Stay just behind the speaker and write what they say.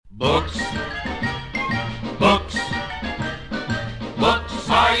Books, books, books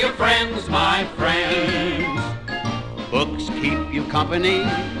are your friends, my friends. Books keep you company,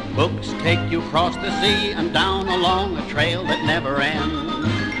 books take you across the sea and down along a trail that never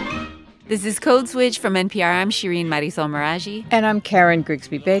ends. This is Code Switch from NPR. I'm Shireen Marisol Meraji. And I'm Karen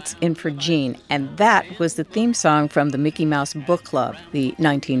Grigsby Bates, in for Jean. And that was the theme song from the Mickey Mouse Book Club, the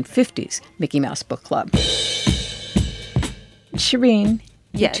 1950s Mickey Mouse Book Club. Shireen,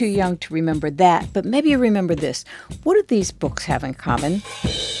 you're too young to remember that, but maybe you remember this. What do these books have in common?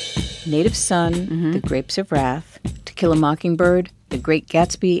 Native Son, The Grapes of Wrath, To Kill a Mockingbird, The Great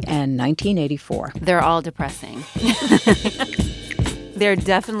Gatsby, and 1984. They're all depressing. They're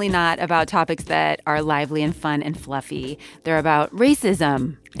definitely not about topics that are lively and fun and fluffy. They're about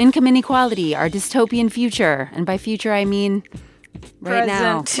racism, income inequality, our dystopian future. And by future, I mean right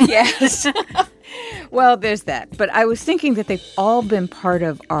Present. now. Yes. Well, there's that. But I was thinking that they've all been part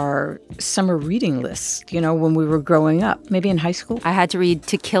of our summer reading list, when we were growing up, maybe in high school. I had to read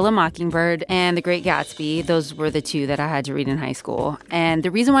To Kill a Mockingbird and The Great Gatsby. Those were the two that I had to read in high school. And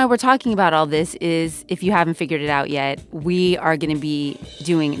the reason why we're talking about all this is, if you haven't figured it out yet, we are going to be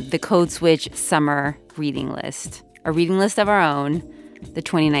doing the Code Switch summer reading list, a reading list of our own, the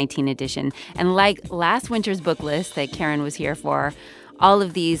 2019 edition. And like last winter's book list that Karen was here for, all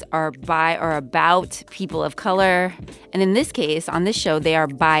of these are by or about people of color. And in this case, on this show, they are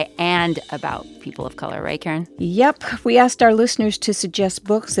by and about people of color. Right, Karen? Yep. We asked our listeners to suggest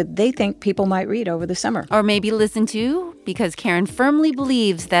books that they think people might read over the summer. Or maybe listen to, because Karen firmly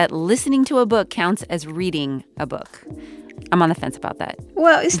believes that listening to a book counts as reading a book. I'm on the fence about that.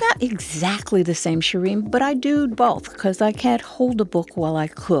 Well, it's not exactly the same, Shireen, but I do both because I can't hold a book while I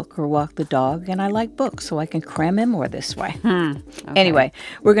cook or walk the dog, and I like books, so I can cram in more this way. Okay. Anyway,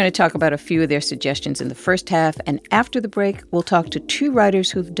 we're going to talk about a few of their suggestions in the first half, and after the break, we'll talk to two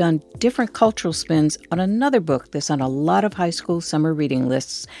writers who've done different cultural spins on another book that's on a lot of high school summer reading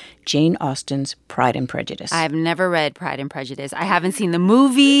lists, Jane Austen's Pride and Prejudice. I have never read Pride and Prejudice. I haven't seen the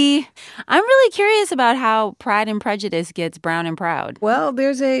movie. I'm really curious about how Pride and Prejudice gets brown and proud. Well,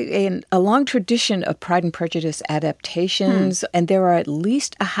 there's a long tradition of Pride and Prejudice adaptations, and there are at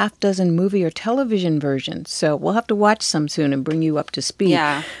least a half dozen movie or television versions. So we'll have to watch some soon and bring you up to speed.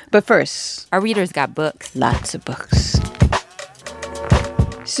 Yeah. But first, our readers got books. Lots of books.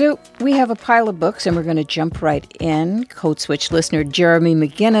 So we have a pile of books, and we're going to jump right in. Code Switch listener Jeremy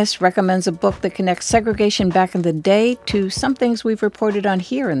McGinnis recommends a book that connects segregation back in the day to some things we've reported on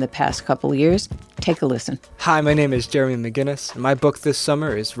here in the past couple of years. Take a listen. Hi, my name is Jeremy McGinnis, and my book this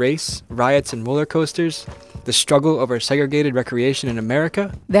summer is Race, Riots, and Roller Coasters, The Struggle Over Segregated Recreation in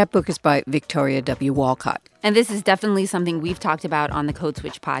America. That book is by Victoria W. Walcott. And this is definitely something we've talked about on the Code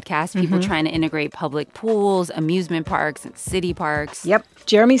Switch podcast, people trying to integrate public pools, amusement parks, and city parks. Yep.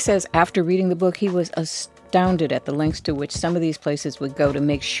 Jeremy says after reading the book, he was astounded at the lengths to which some of these places would go to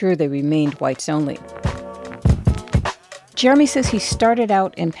make sure they remained whites only. Jeremy says he started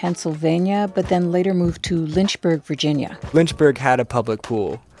out in Pennsylvania, but then later moved to Lynchburg, Virginia. Lynchburg had a public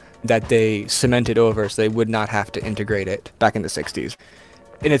pool that they cemented over so they would not have to integrate it back in the 60s.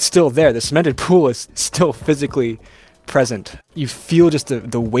 And it's still there. The cemented pool is still physically present. You feel just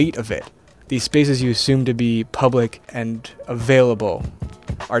the weight of it. These spaces you assume to be public and available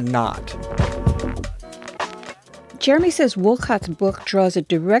are not. Jeremy says Wolcott's book draws a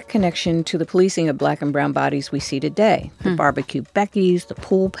direct connection to the policing of black and brown bodies we see today. The barbecue Becky's, the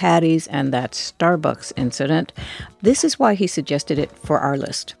pool patties, and that Starbucks incident. This is why he suggested it for our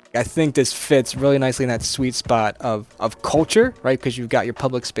list. I think this fits really nicely in that sweet spot of culture, right? Because you've got your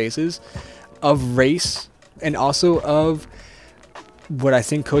public spaces, of race, and also of what I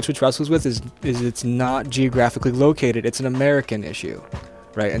think Code Switch wrestles with is it's not geographically located. It's an American issue,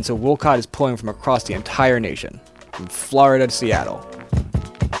 right? And so Wolcott is pulling from across the entire nation, from Florida to Seattle.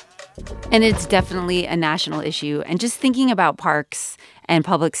 And it's definitely a national issue. And just thinking about parks and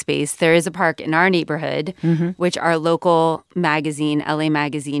public space, there is a park in our neighborhood, which our local magazine, LA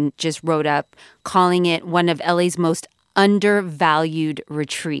Magazine, just wrote up, calling it one of LA's most undervalued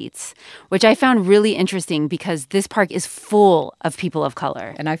retreats, which I found really interesting because this park is full of people of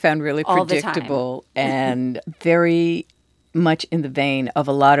color. And I found really predictable and very much in the vein of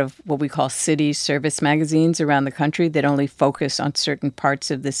a lot of what we call city service magazines around the country that only focus on certain parts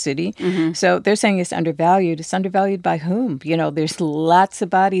of the city. So they're saying it's undervalued. It's undervalued by whom? There's lots of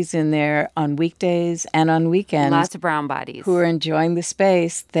bodies in there on weekdays and on weekends. Lots of brown bodies. Who are enjoying the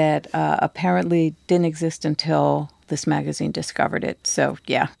space that apparently didn't exist until this magazine discovered it. So,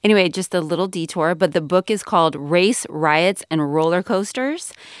 yeah. Anyway, just a little detour, but the book is called Race, Riots, and Roller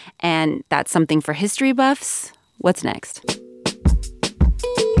Coasters, and that's something for history buffs. What's next?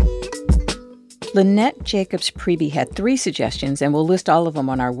 Lynette Jacobs-Priebe had 3 suggestions, and we'll list all of them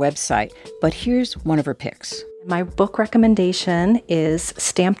on our website. But here's one of her picks. My book recommendation is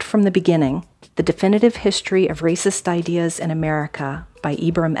Stamped from the Beginning, The Definitive History of Racist Ideas in America by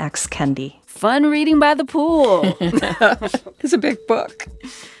Ibram X. Kendi. Fun reading by the pool. It's a big book.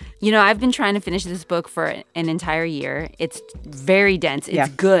 You know, I've been trying to finish this book for an entire year. It's very dense. It's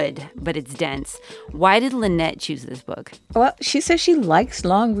good, but it's dense. Why did Lynette choose this book? Well, she says she likes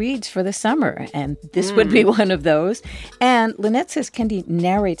long reads for the summer, and this would be one of those. And Lynette says Kendi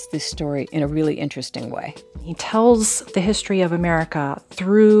narrates this story in a really interesting way. He tells the history of America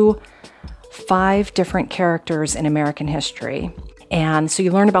through 5 different characters in American history. And so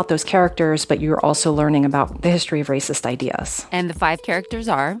you learn about those characters, but you're also learning about the history of racist ideas. And the 5 characters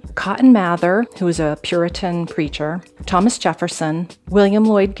are? Cotton Mather, who was a Puritan preacher, Thomas Jefferson, William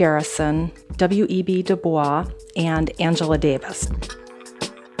Lloyd Garrison, W.E.B. Du Bois, and Angela Davis.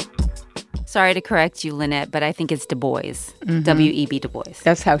 Sorry to correct you, Lynette, but I think it's Du Bois. W.E.B. Du Bois.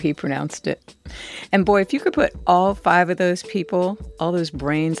 That's how he pronounced it. And boy, if you could put all 5 of those people, all those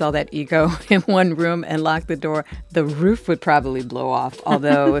brains, all that ego in one room and lock the door, the roof would probably blow off.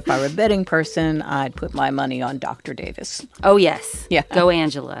 Although if I were a betting person, I'd put my money on Dr. Davis. Oh, yes. Yeah. Go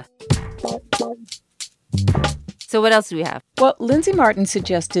Angela. So what else do we have? Well, Lindsay Martin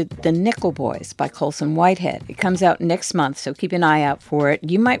suggested The Nickel Boys by Colson Whitehead. It comes out next month, so keep an eye out for it.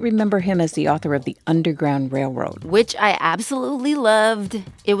 You might remember him as the author of The Underground Railroad, which I absolutely loved.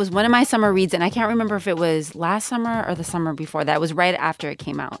 It was one of my summer reads, and I can't remember if it was last summer or the summer before that. It was right after it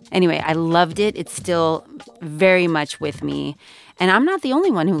came out. Anyway, I loved it. It's still very much with me. And I'm not the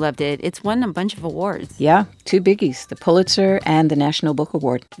only one who loved it. It's won a bunch of awards. Yeah, 2 biggies, the Pulitzer and the National Book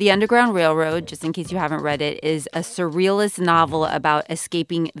Award. The Underground Railroad, just in case you haven't read it, is a surrealist novel about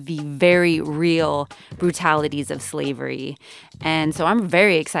escaping the very real brutalities of slavery. And so I'm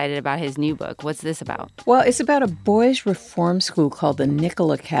very excited about his new book. What's this about? Well, it's about a boys' reform school called the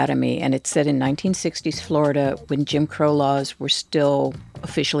Nickel Academy, and it's set in 1960s Florida when Jim Crow laws were still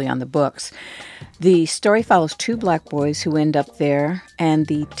officially on the books. The story follows 2 black boys who end up there and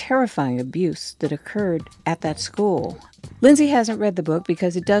the terrifying abuse that occurred at that school. Lindsay hasn't read the book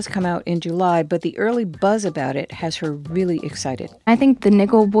because it does come out in July, but the early buzz about it has her really excited. I think the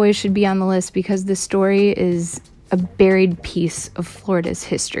Nickel Boys should be on the list because the story is a buried piece of Florida's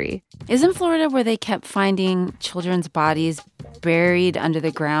history. Isn't Florida where they kept finding children's bodies buried under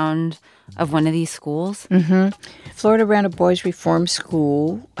the ground of one of these schools? Mm-hmm. Florida ran a boys' reform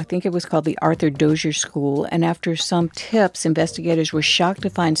school. I think it was called the Arthur Dozier School. And after some tips, investigators were shocked to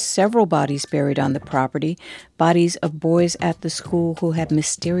find several bodies buried on the property, bodies of boys at the school who had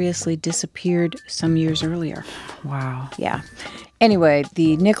mysteriously disappeared some years earlier. Wow. Yeah. Anyway,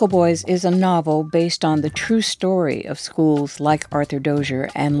 The Nickel Boys is a novel based on the true story of schools like Arthur Dozier,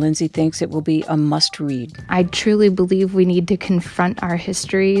 and Lindsay thinks it will be a must-read. I truly believe we need to confront our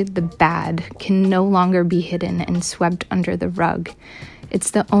history. The bad can no longer be hidden and swept under the rug. It's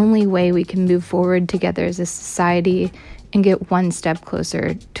the only way we can move forward together as a society and get one step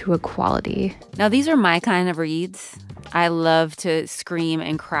closer to equality. Now, these are my kind of reads. I love to scream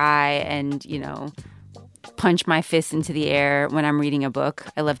and cry and, punch my fist into the air when I'm reading a book.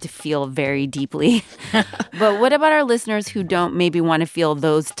 I love to feel very deeply. But what about our listeners who don't maybe want to feel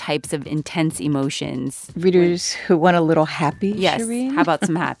those types of intense emotions? Readers who want a little happy, yes. Shireen? How about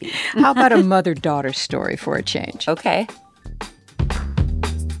some happy? How about a mother-daughter story for a change? Okay.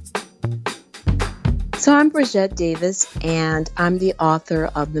 So I'm Bridgette Davis, and I'm the author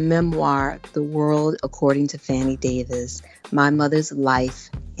of the memoir, The World According to Fannie Davis, My Mother's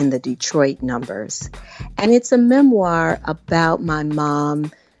Life in the Detroit Numbers. And it's a memoir about my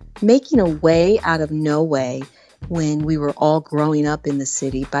mom making a way out of no way when we were all growing up in the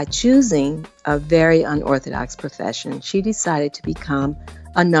city by choosing a very unorthodox profession. She decided to become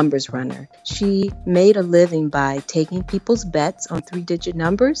a numbers runner. She made a living by taking people's bets on 3-digit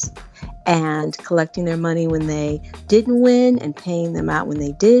numbers and collecting their money when they didn't win and paying them out when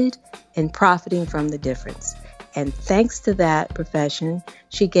they did and profiting from the difference. And thanks to that profession,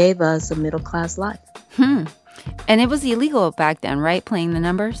 she gave us a middle-class life. And it was illegal back then, right? Playing the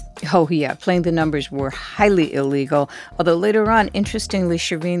numbers? Oh, yeah. Playing the numbers were highly illegal. Although later on, interestingly,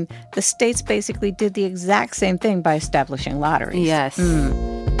 Shireen, the states basically did the exact same thing by establishing lotteries. Yes.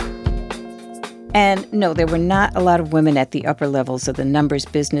 And no, there were not a lot of women at the upper levels of the numbers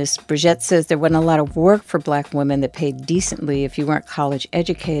business. Bridgette says there wasn't a lot of work for black women that paid decently if you weren't college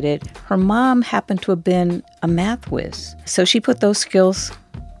educated. Her mom happened to have been a math whiz. So she put those skills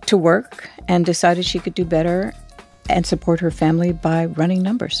to work and decided she could do better and support her family by running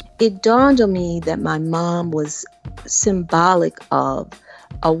numbers. It dawned on me that my mom was symbolic of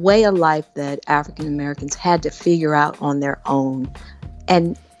a way of life that African Americans had to figure out on their own,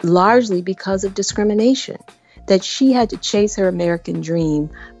 and largely because of discrimination, that she had to chase her American dream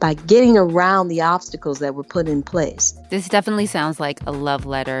by getting around the obstacles that were put in place. This definitely sounds like a love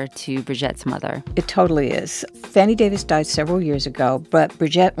letter to Bridgette's mother. It totally is. Fannie Davis died several years ago, but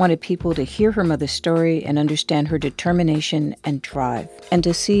Bridgette wanted people to hear her mother's story and understand her determination and drive, and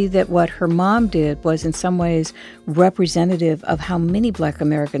to see that what her mom did was in some ways representative of how many Black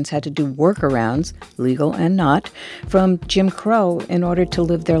Americans had to do workarounds, legal and not, from Jim Crow in order to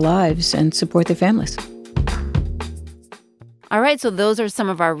live their lives and support their families. All right, so those are some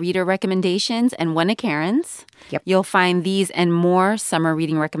of our reader recommendations and one of Karen's. Yep. You'll find these and more summer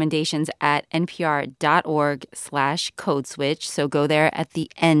reading recommendations at npr.org/codeswitch. So go there at the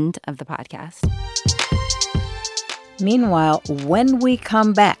end of the podcast. Meanwhile, when we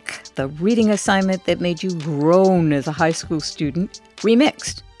come back, the reading assignment that made you groan as a high school student,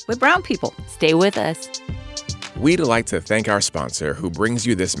 remixed with brown people. Stay with us. We'd like to thank our sponsor who brings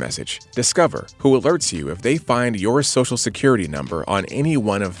you this message, Discover, who alerts you if they find your Social Security number on any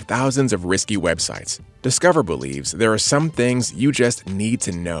one of thousands of risky websites. Discover believes there are some things you just need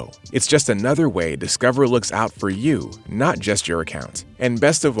to know. It's just another way Discover looks out for you, not just your account. And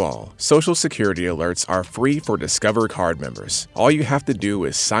best of all, Social Security alerts are free for Discover card members. All you have to do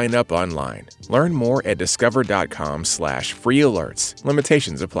is sign up online. Learn more at discover.com/free alerts.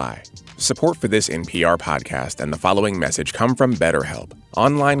 Limitations apply. Support for this NPR podcast and the following message come from BetterHelp,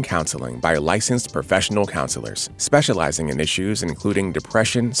 online counseling by licensed professional counselors, specializing in issues including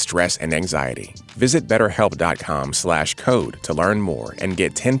depression, stress, and anxiety. Visit BetterHelp.com/code to learn more and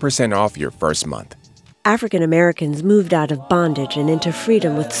get 10% off your first month. African Americans moved out of bondage and into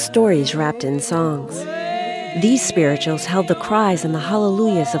freedom with stories wrapped in songs. These spirituals held the cries and the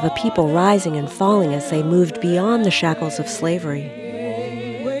hallelujahs of a people rising and falling as they moved beyond the shackles of slavery.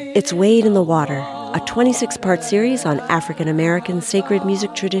 It's Wade in the Water, a 26-part series on African American sacred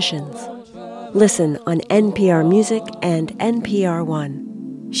music traditions. Listen on NPR Music and NPR One.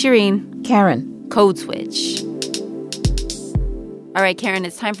 Shireen. Karen. Code Switch. All right, Karen,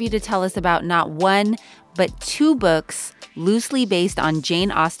 it's time for you to tell us about not one, but two books loosely based on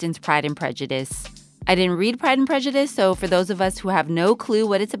Jane Austen's Pride and Prejudice. I didn't read Pride and Prejudice, so for those of us who have no clue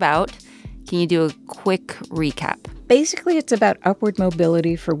what it's about, can you do a quick recap? Basically, it's about upward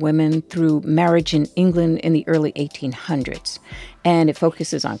mobility for women through marriage in England in the early 1800s. And it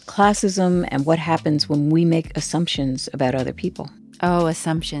focuses on classism and what happens when we make assumptions about other people. Oh,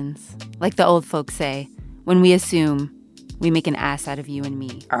 assumptions. Like the old folks say, when we assume, we make an ass out of you and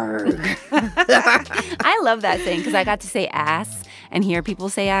me. I love that saying because I got to say ass and hear people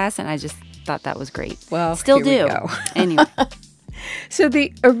say ass, and I just thought that was great. Well, still here do. We go. Anyway. So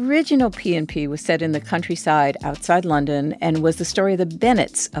the original P&P was set in the countryside outside London and was the story of the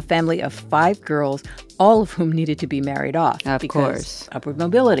Bennets, a family of 5 girls, all of whom needed to be married off. Of course. Upward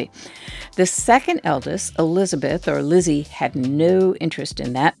mobility. The second eldest, Elizabeth, or Lizzie, had no interest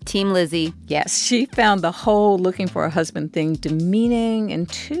in that. Team Lizzie. Yes, she found the whole looking for a husband thing demeaning and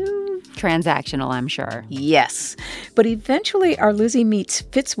too transactional, I'm sure. Yes. But eventually our Lizzie meets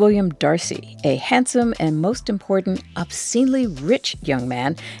Fitzwilliam Darcy, a handsome and, most important, obscenely rich young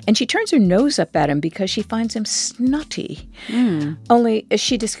man, and she turns her nose up at him because she finds him snotty. Only as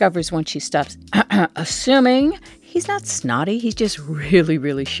she discovers once she stops assuming he's not snotty, he's just really,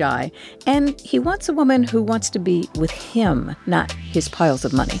 really shy. And he wants a woman who wants to be with him, not his piles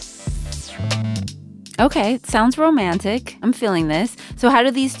of money. Okay, it sounds romantic. I'm feeling this. So how do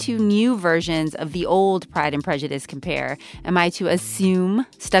these two new versions of the old Pride and Prejudice compare? Am I to assume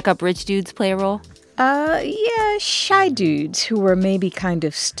stuck-up rich dudes play a role? Yeah, shy dudes who are maybe kind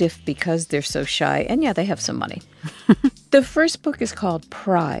of stiff because they're so shy. And yeah, they have some money. The first book is called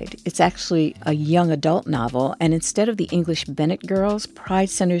Pride. It's actually a young adult novel, and instead of the English Bennet girls, Pride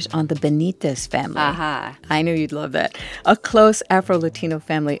centers on the Benitez family. Aha. I knew you'd love that. A close Afro-Latino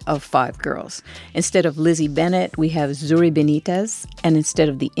family of 5 girls. Instead of Lizzie Bennet, we have Zuri Benitez, and instead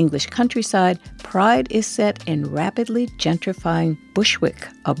of the English countryside, Pride is set in rapidly gentrifying Bushwick,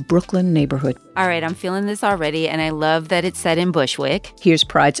 a Brooklyn neighborhood. All right, I'm feeling this already, and I love that it's set in Bushwick. Here's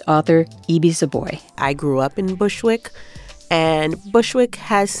Pride's author, Ibi Zoboi. I grew up in Bushwick, and Bushwick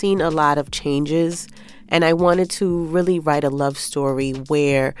has seen a lot of changes, and I wanted to really write a love story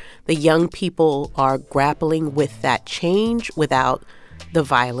where the young people are grappling with that change without the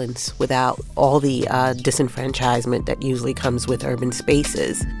violence, without all the disenfranchisement that usually comes with urban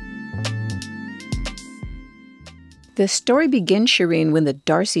spaces. The story begins, Shireen, when the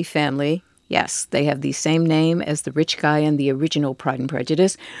Darcy family, Yes, they have the same name as the rich guy in the original Pride and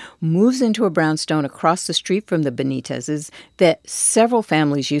Prejudice, moves into a brownstone across the street from the Benitez's that several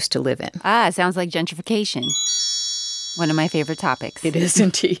families used to live in. Sounds like gentrification. One of my favorite topics. It is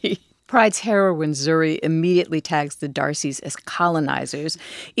indeed. Pride's heroine, Zuri, immediately tags the Darcys as colonizers,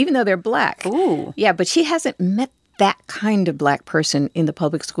 even though they're black. Ooh. Yeah, but she hasn't met that kind of black person in the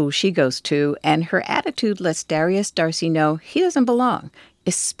public school she goes to, and her attitude lets Darius Darcy know he doesn't belong,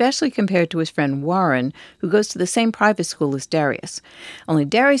 especially compared to his friend Warren, who goes to the same private school as Darius. Only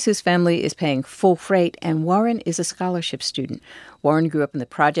Darius's family is paying full freight, and Warren is a scholarship student. Warren grew up in the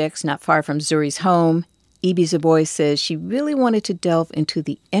projects not far from Zuri's home. Ibi Zoboi says she really wanted to delve into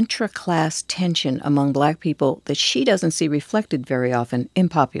the intra-class tension among black people that she doesn't see reflected very often in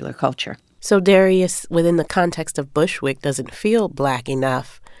popular culture. So Darius, within the context of Bushwick, doesn't feel black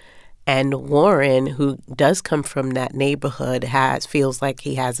enough. And Warren, who does come from that neighborhood, feels like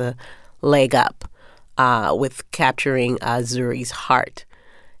he has a leg up with capturing Zuri's heart.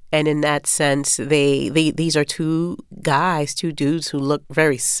 And in that sense, these are two dudes who look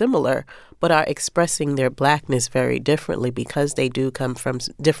very similar, but are expressing their blackness very differently because they do come from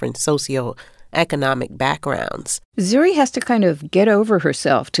different socioeconomic backgrounds. Zuri has to kind of get over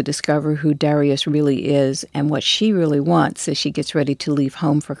herself to discover who Darius really is and what she really wants as she gets ready to leave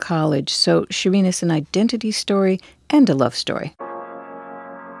home for college. So, Shireen, is an identity story and a love story.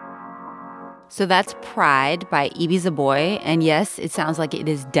 So that's Pride by Ibi Zoboi. And yes, it sounds like it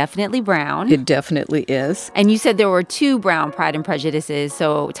is definitely brown. It definitely is. And you said there were 2 brown Pride and Prejudices,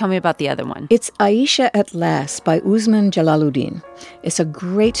 so tell me about the other one. It's Aisha at Last by Usman Jalaluddin. It's a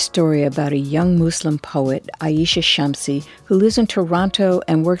great story about a young Muslim poet, Aisha Shamsi, who lives in Toronto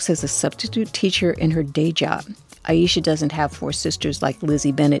and works as a substitute teacher in her day job. Aisha doesn't have 4 sisters like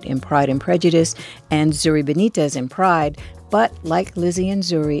Lizzie Bennet in Pride and Prejudice and Zuri Benitez in Pride, but like Lizzie and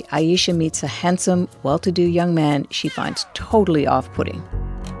Zuri, Aisha meets a handsome, well-to-do young man she finds totally off-putting.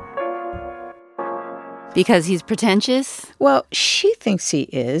 Because he's pretentious? Well, she thinks he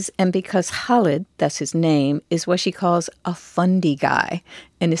is, and because Khalid, that's his name, is what she calls a fundy guy,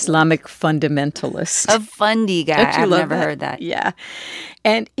 an Islamic fundamentalist. A fundy guy. I've never heard that. Yeah.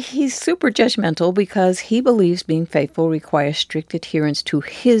 And he's super judgmental because he believes being faithful requires strict adherence to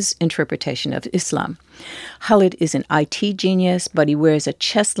his interpretation of Islam. Khalid is an IT genius, but he wears a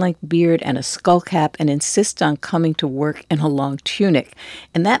chest-length beard and a skull cap and insists on coming to work in a long tunic.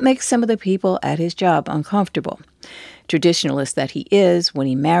 And that makes some of the people at his job uncomfortable. Traditionalist that he is, when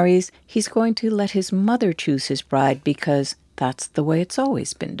he marries, he's going to let his mother choose his bride because that's the way it's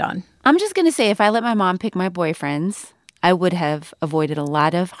always been done. I'm just going to say, if I let my mom pick my boyfriends, I would have avoided a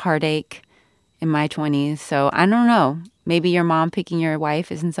lot of heartache in my 20s. So I don't know. Maybe your mom picking your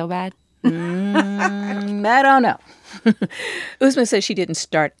wife isn't so bad. I don't know. Usman says she didn't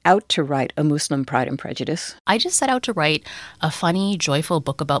start out to write a Muslim Pride and Prejudice. I just set out to write a funny, joyful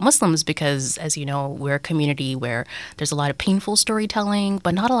book about Muslims because, as you know, we're a community where there's a lot of painful storytelling,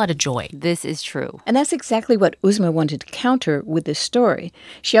 but not a lot of joy. This is true. And that's exactly what Usman wanted to counter with this story.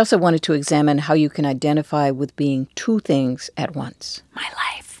 She also wanted to examine how you can identify with being 2 things at once. My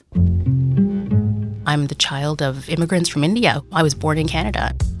life. I'm the child of immigrants from India. I was born in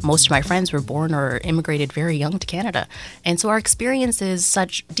Canada. Most of my friends were born or immigrated very young to Canada. And so our experience is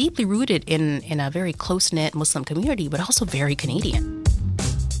such deeply rooted in a very close-knit Muslim community, but also very Canadian.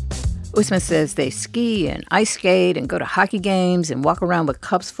 Usman says they ski and ice skate and go to hockey games and walk around with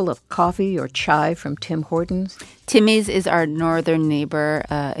cups full of coffee or chai from Tim Hortons. Timmy's is our northern neighbor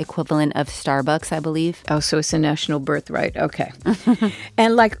equivalent of Starbucks, I believe. Oh, so it's a national birthright. Okay.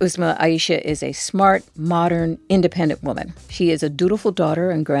 And like Usman, Aisha is a smart, modern, independent woman. She is a dutiful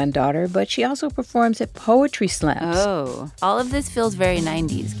daughter and granddaughter, but she also performs at poetry slams. Oh, all of this feels very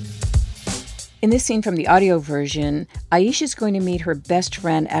 90s. In this scene from the audio version, Aisha's going to meet her best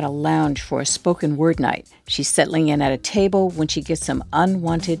friend at a lounge for a spoken word night. She's settling in at a table when she gets some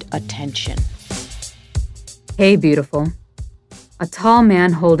unwanted attention. Hey, beautiful. A tall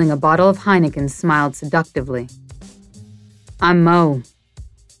man holding a bottle of Heineken smiled seductively. I'm Mo.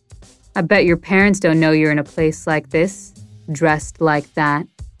 I bet your parents don't know you're in a place like this, dressed like that.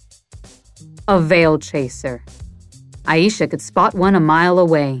 A veil chaser. Aisha could spot one a mile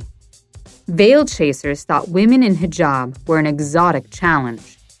away. Veil chasers thought women in hijab were an exotic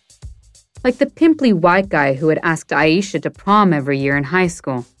challenge. Like the pimply white guy who had asked Aisha to prom every year in high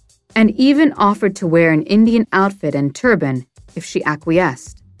school, and even offered to wear an Indian outfit and turban if she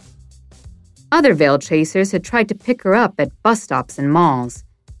acquiesced. Other veil chasers had tried to pick her up at bus stops and malls,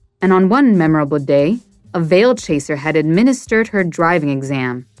 and on one memorable day, a veil chaser had administered her driving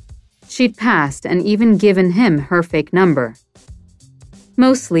exam. She'd passed and even given him her fake number.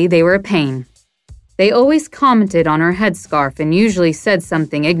 Mostly they were a pain. They always commented on her headscarf and usually said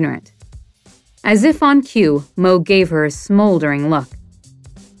something ignorant. As if on cue, Mo gave her a smoldering look.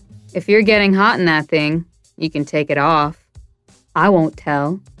 If you're getting hot in that thing, you can take it off. I won't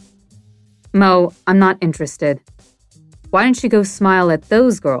tell. Mo, I'm not interested. Why don't you go smile at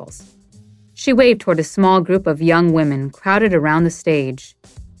those girls? She waved toward a small group of young women crowded around the stage.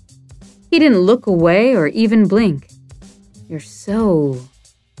 He didn't look away or even blink. You're so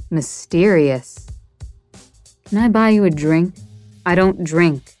mysterious. Can I buy you a drink? I don't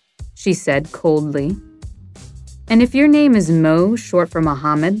drink, she said coldly. And if your name is Mo, short for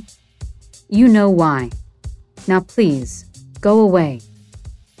Muhammad, you know why. Now please, go away.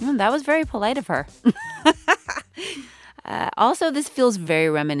 That was very polite of her. Also, this feels very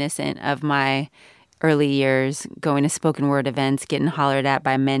reminiscent of my early years going to spoken word events, getting hollered at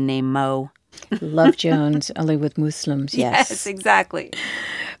by men named Mo. Love Jones, only with Muslims, yes. Yes, exactly.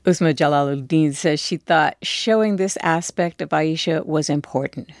 Uzma Jalaluddin says she thought showing this aspect of Aisha was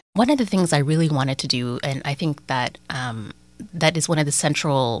important. One of the things I really wanted to do, and I think that that is one of the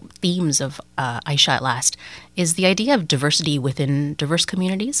central themes of Aisha at Last, is the idea of diversity within diverse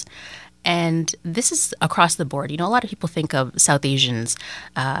communities. And this is across the board. A lot of people think of South Asians,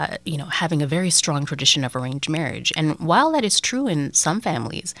 having a very strong tradition of arranged marriage. And while that is true in some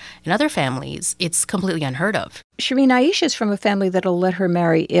families, in other families, it's completely unheard of. Shireen, Aisha's from a family that'll let her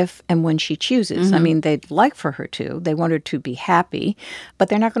marry if and when she chooses. Mm-hmm. I mean, they'd like for her to. They want her to be happy, but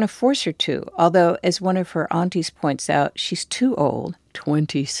they're not going to force her to. Although, as one of her aunties points out, she's too old.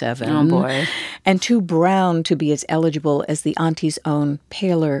 27. Oh, boy. And too brown to be as eligible as the auntie's own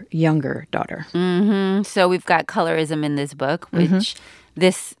paler, younger daughter. Mm-hmm. So we've got colorism in this book, which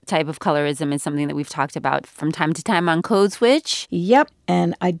this type of colorism is something that we've talked about from time to time on Code Switch. Yep.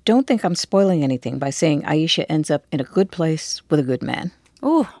 And I don't think I'm spoiling anything by saying Aisha ends up in a good place with a good man.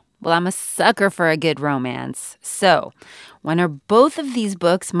 Ooh. Well, I'm a sucker for a good romance. So, one or both of these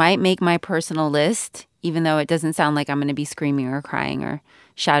books might make my personal list, even though it doesn't sound like I'm going to be screaming or crying or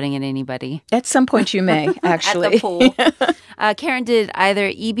shouting at anybody. At some point you may, actually. At the pool. Karen, did either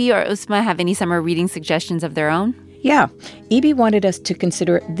Ibi or Uzma have any summer reading suggestions of their own? Yeah. Ibi wanted us to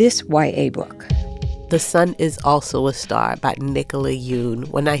consider this YA book. The Sun is Also a Star by Nicola Yoon.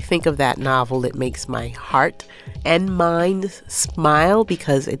 When I think of that novel, it makes my heart and mind smile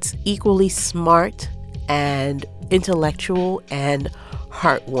because it's equally smart and intellectual and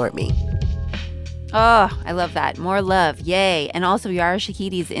heartwarming. Oh, I love that. More love. Yay. And also Yara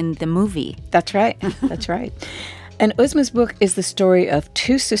Shahidi's in the movie. That's right. That's right. And Uzma's book is the story of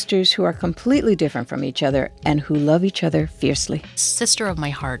two sisters who are completely different from each other and who love each other fiercely. Sister of My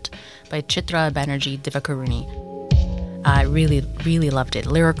Heart by Chitra Banerjee Divakaruni. I really, really loved it.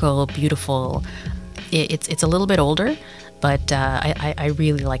 Lyrical, beautiful. It's a little bit older, but I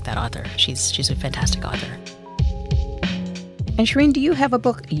really like that author. She's a fantastic author. And Shireen, do you have a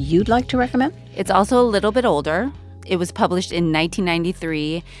book you'd like to recommend? It's also a little bit older. It was published in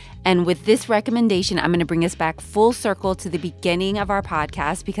 1993. And with this recommendation, I'm going to bring us back full circle to the beginning of our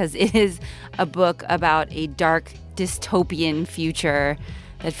podcast because it is a book about a dark dystopian future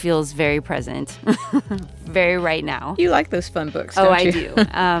that feels very present, very right now. You like those fun books, don't you? Oh,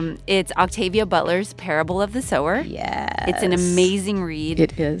 I do. It's Octavia Butler's Parable of the Sower. Yes. It's an amazing read.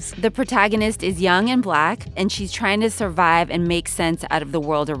 It is. The protagonist is young and black, and she's trying to survive and make sense out of the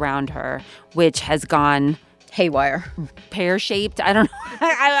world around her, which has gone haywire, pear-shaped. I don't know.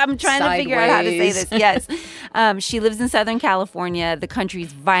 I'm trying to figure out how to say this. Yes. She lives in Southern California. The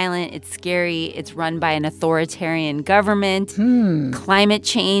country's violent. It's scary. It's run by an authoritarian government. Climate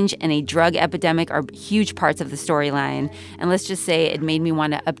change and a drug epidemic are huge parts of the storyline. And let's just say it made me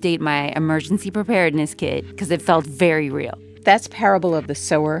want to update my emergency preparedness kit because it felt very real. That's Parable of the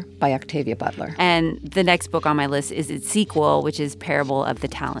Sower by Octavia Butler. And the next book on my list is its sequel, which is Parable of the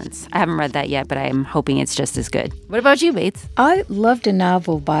Talents. I haven't read that yet, but I'm hoping it's just as good. What about you, Bates? I loved a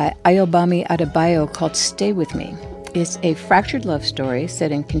novel by Ayobami Adebayo called Stay With Me. It's a fractured love story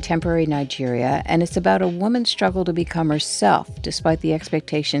set in contemporary Nigeria, and it's about a woman's struggle to become herself, despite the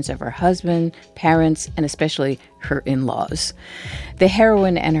expectations of her husband, parents, and especially her in-laws. The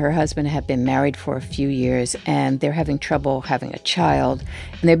heroine and her husband have been married for a few years, and they're having trouble having a child,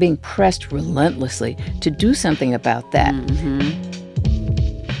 and they're being pressed relentlessly to do something about that.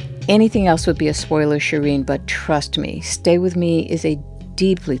 Anything else would be a spoiler, Shireen, but trust me, Stay With Me is a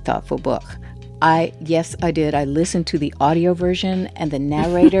deeply thoughtful book. Yes, I did. I listened to the audio version, and the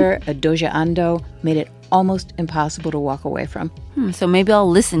narrator, Adoja Ando, made it almost impossible to walk away from. So maybe I'll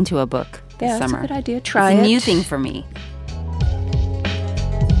listen to a book this summer. That's a good idea. Try it. It's a new thing for me.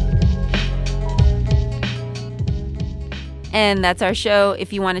 And that's our show.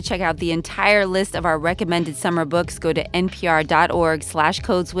 If you want to check out the entire list of our recommended summer books, go to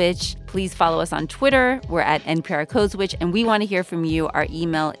npr.org/codeswitch. Please follow us on Twitter. We're at NPR Codeswitch, and we want to hear from you. Our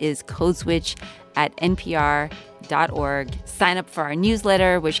email is codeswitch@npr.org. Sign up for our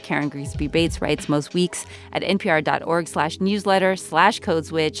newsletter, which Karen Grigsby Bates writes most weeks at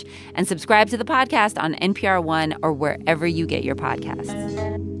npr.org/newsletter/codeswitch, and subscribe to the podcast on NPR One or wherever you get your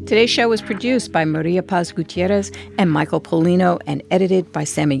podcasts. Today's show was produced by Maria Paz Gutierrez and Michael Polino and edited by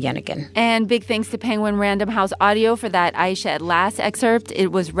Sammy Yenigan. And big thanks to Penguin Random House Audio for that Aisha at Last excerpt.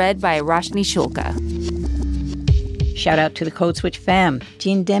 It was read by Roshni Shulka. Shout out to the Code Switch fam,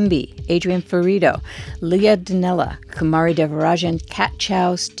 Gene Demby, Adrian Ferrito, Leah Dinella, Kumari Devarajan, Kat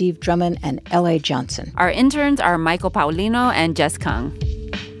Chow, Steve Drummond, and L.A. Johnson. Our interns are Michael Paulino and Jess Kung.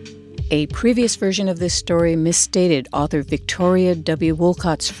 A previous version of this story misstated author Victoria W.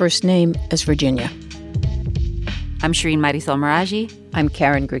 Wolcott's first name as Virginia. I'm Shireen Marisol Meraji. I'm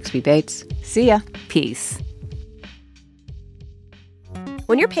Karen Grigsby Bates. See ya. Peace.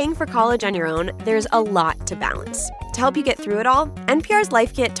 When you're paying for college on your own, there's a lot to balance. To help you get through it all, NPR's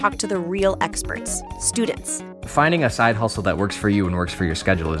Life Kit talked to the real experts, students. Finding a side hustle that works for you and works for your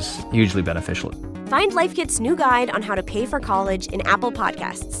schedule is hugely beneficial. Find Life Kit's new guide on how to pay for college in Apple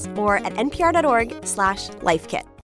Podcasts or at npr.org/lifekit.